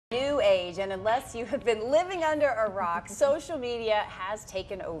age, and unless you have been living under a rock, social media has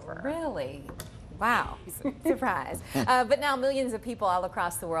taken over. Really? Wow, surprise. But now millions of people all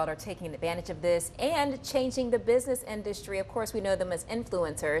across the world are taking advantage of this and changing the business industry. Of course, we know them as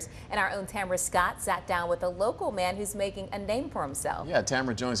influencers, and our own Tamara Scott sat down with a local man who's making a name for himself. Yeah,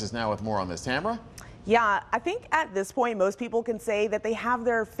 Tamara joins us now with more on this. Tamara? Yeah, I think at this point, most people can say that they have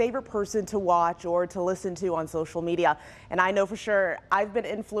their favorite person to watch or to listen to on social media. And I know for sure I've been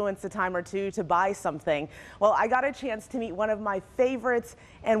influenced a time or two to buy something. Well, I got a chance to meet one of my favorites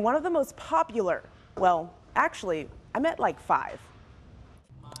and one of the most popular. Well, actually, I met like 5.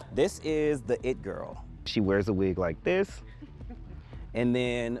 This is the It Girl. She wears a wig like this. And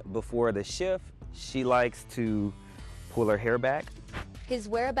then before the shift, she likes to pull her hair back. His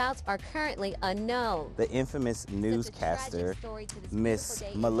whereabouts are currently unknown. The infamous newscaster, Miss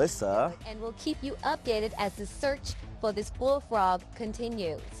Melissa. And we'll keep you updated as the search for this bullfrog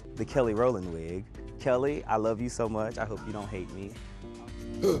continues. The Kelly Rowland wig. Kelly, I love you so much. I hope you don't hate me.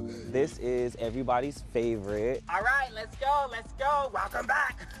 This is everybody's favorite. All right, let's go, welcome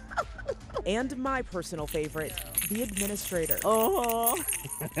back. And my personal favorite, the administrator.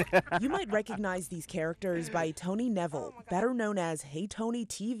 You might recognize these characters by Tony Neville, better known as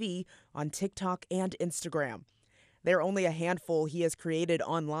HeyTonyTV on TikTok and Instagram. There are only a handful he has created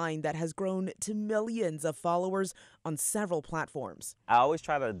online that has grown to millions of followers on several platforms. I always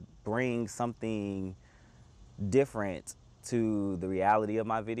try to bring something different to the reality of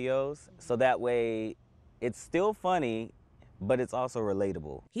my videos, so that way it's still funny, but it's also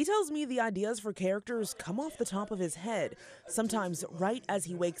relatable. He tells me the ideas for characters come off the top of his head, sometimes right as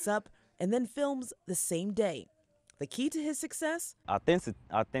he wakes up, and then films the same day. The key to his success?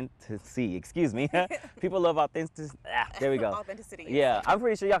 Authenticity, excuse me. People love authenticity. There we go. Authenticity. Yeah, I'm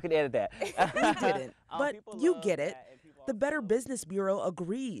pretty sure y'all can edit that. We didn't, but you get it. The Better Business Bureau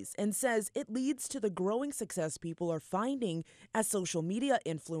agrees and says it leads to the growing success people are finding as social media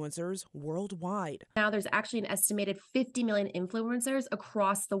influencers worldwide. Now there's actually an estimated 50 million influencers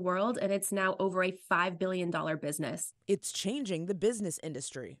across the world, and it's now over a $5 billion business. It's changing the business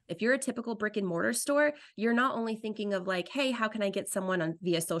industry. If you're a typical brick and mortar store, you're not only thinking of like, hey, how can I get someone on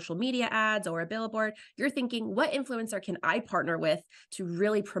via social media ads or a billboard? You're thinking, what influencer can I partner with to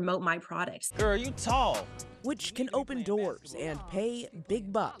really promote my products? Girl, you tall. Which can open doors and pay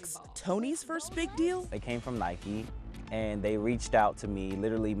big bucks. Tony's first big deal? They came from Nike, and they reached out to me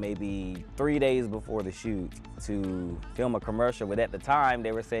literally maybe 3 days before the shoot to film a commercial, but at the time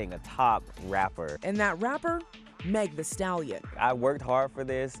they were saying a top rapper. And that rapper? Meg the Stallion. I worked hard for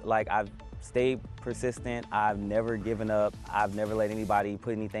this. Like, I've stayed persistent. I've never given up. I've never let anybody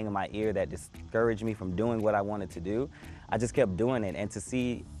put anything in my ear that discouraged me from doing what I wanted to do. I just kept doing it, and to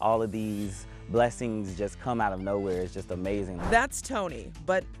see all of these blessings just come out of nowhere is just amazing. That's Tony,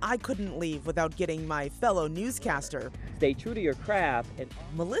 but I couldn't leave without getting my fellow newscaster. Stay true to your craft and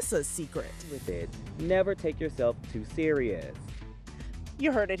Melissa's secret. with it. Never take yourself too serious.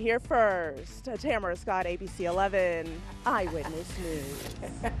 You heard it here first. Tamara Scott, ABC 11, Eyewitness News.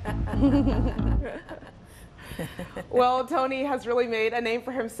 Well, Tony has really made a name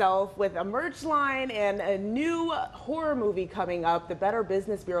for himself with a merch line and a new horror movie coming up. The Better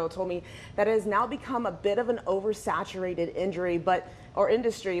Business Bureau told me that it has now become a bit of an oversaturated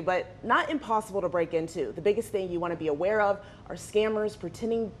industry, but not impossible to break into. The biggest thing you want to be aware of are scammers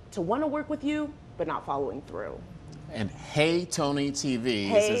pretending to want to work with you, but not following through. And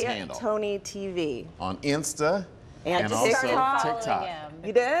HeyTonyTV is his handle. HeyTonyTV. On Insta and TikTok. also TikTok.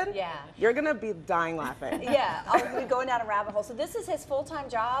 You did? Yeah. You're going to be dying laughing. Yeah, we're going down a rabbit hole. So this is his full-time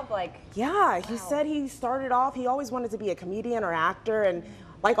job? Yeah, he said he started off, he always wanted to be a comedian or actor, and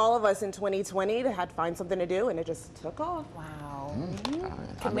like all of us in 2020, they had to find something to do, and it just took off. Wow.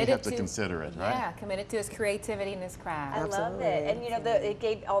 I may have to consider it, right? Yeah, committed to his creativity and his craft. I love it. And you know, it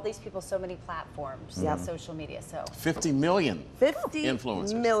gave all these people so many platforms on social media. So 50 million 50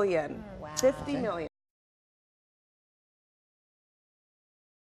 influencers. million. Wow. 50 million.